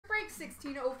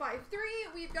16053,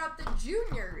 we've got the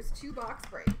Juniors 2-box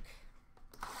break.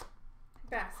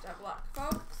 Best of luck,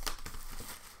 folks.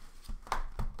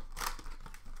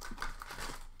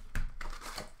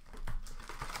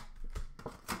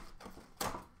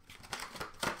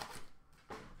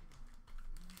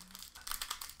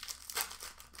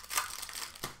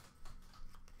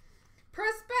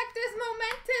 Prospectus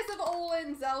Momentous of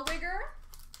Olin Zellweger.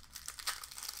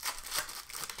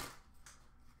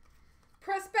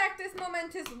 Prospectus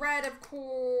Momentous Red of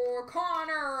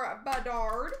Connor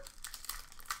Bedard.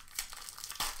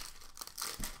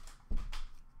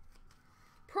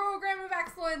 Program of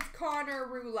Excellence Connor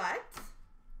Roulette.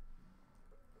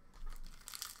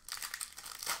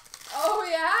 Oh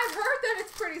yeah, I've heard that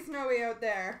it's pretty snowy out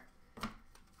there.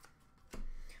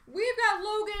 We've got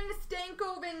Logan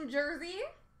Stankoven jersey.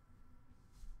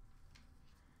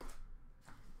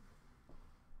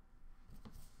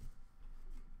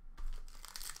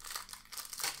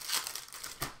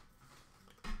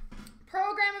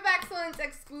 Program of Excellence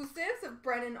exclusives of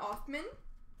Brennan Othman.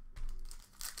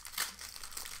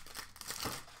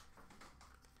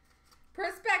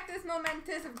 Prospectus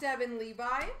Momentous of Devin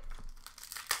Levi.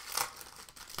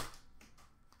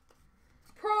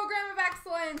 Program of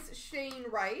Excellence Shane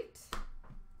Wright.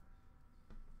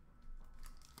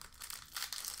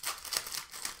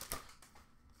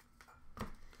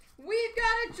 We've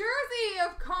got a jersey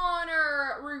of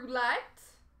Connor Roulette.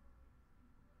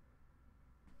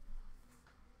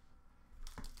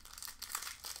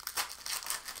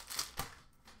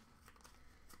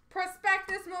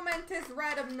 Prospectus Momentous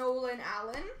Red of Nolan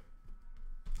Allen.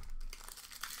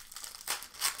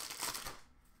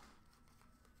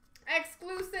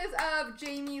 Exclusives of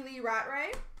Jamie Lee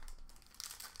Rattray.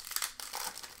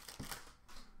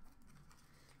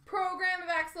 Program of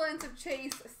Excellence of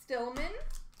Chase Stillman.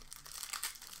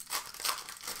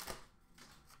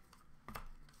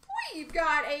 We've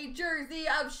got a jersey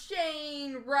of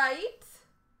Shane Wright.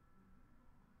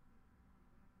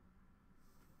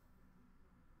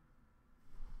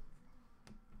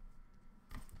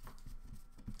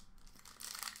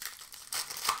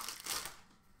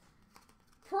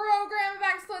 Program of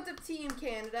Excellence of Team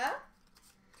Canada.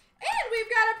 And we've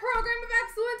got a Program of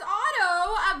Excellence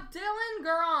auto of Dylan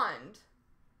Garand.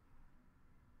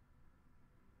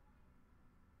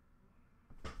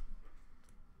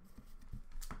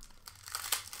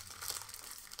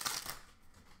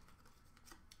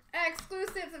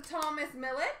 Exclusives of Thomas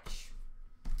Milich.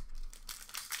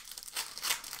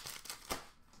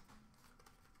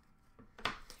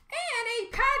 And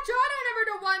a patch auto number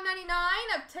to 199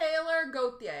 of Taylor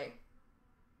Gauthier.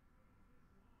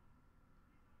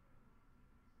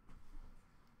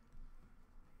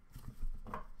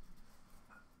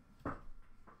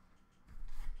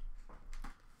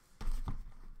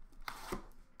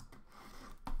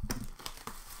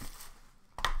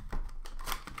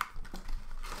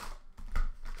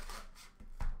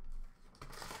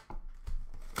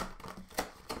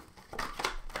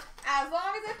 As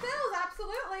long as it fills,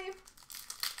 absolutely.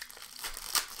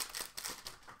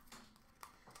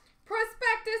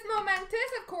 Prospectus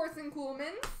Momentous of Corson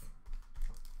Coolmans.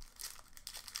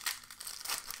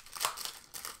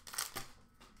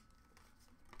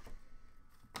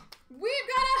 We've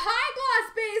got a high gloss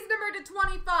base number to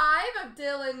 25 of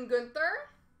Dylan Guenther.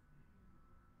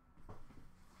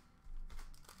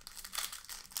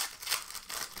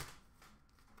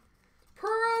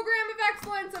 Program of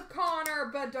Excellence of Connor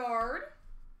Bedard.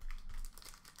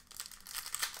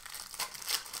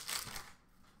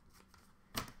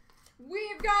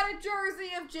 We've got a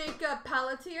jersey of Jacob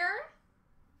Pelletier.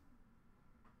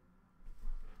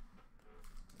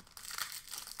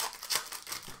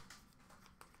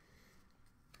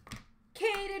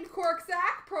 Caden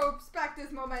Korczak,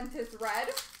 Prospectus Momentous Red.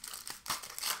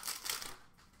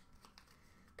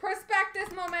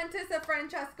 Prospectus Momentous of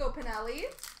Francesco Pinelli.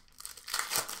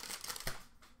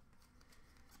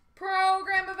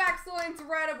 Program of Excellence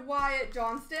Red of Wyatt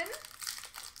Johnston.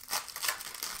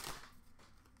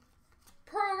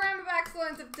 Program of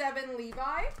Excellence of Devin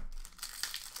Levi.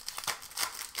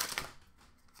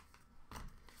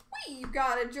 We've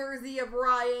got a jersey of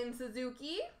Ryan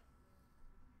Suzuki.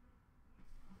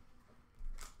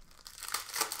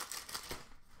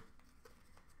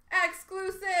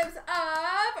 Exclusives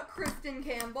of Kristen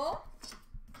Campbell.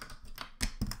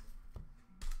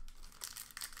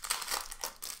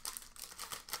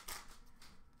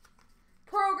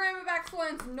 Program of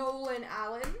Excellence Nolan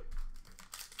Allen.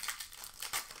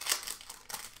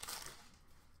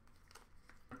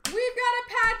 We've got a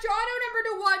patch auto number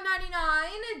to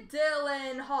 199,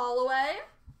 Dylan Holloway.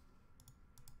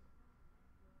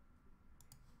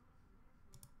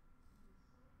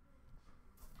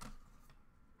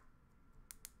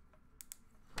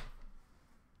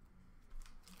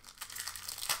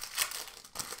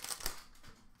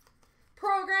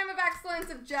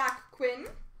 Excellence of Jack Quinn.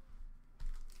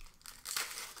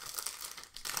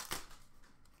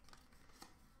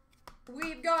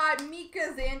 We've got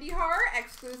Mika Zandihar,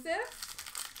 exclusive.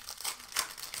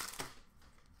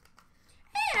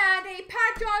 And a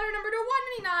patch auto number to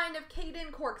 199 of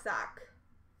Caden Korczak.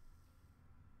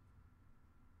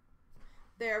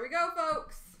 There we go,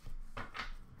 folks.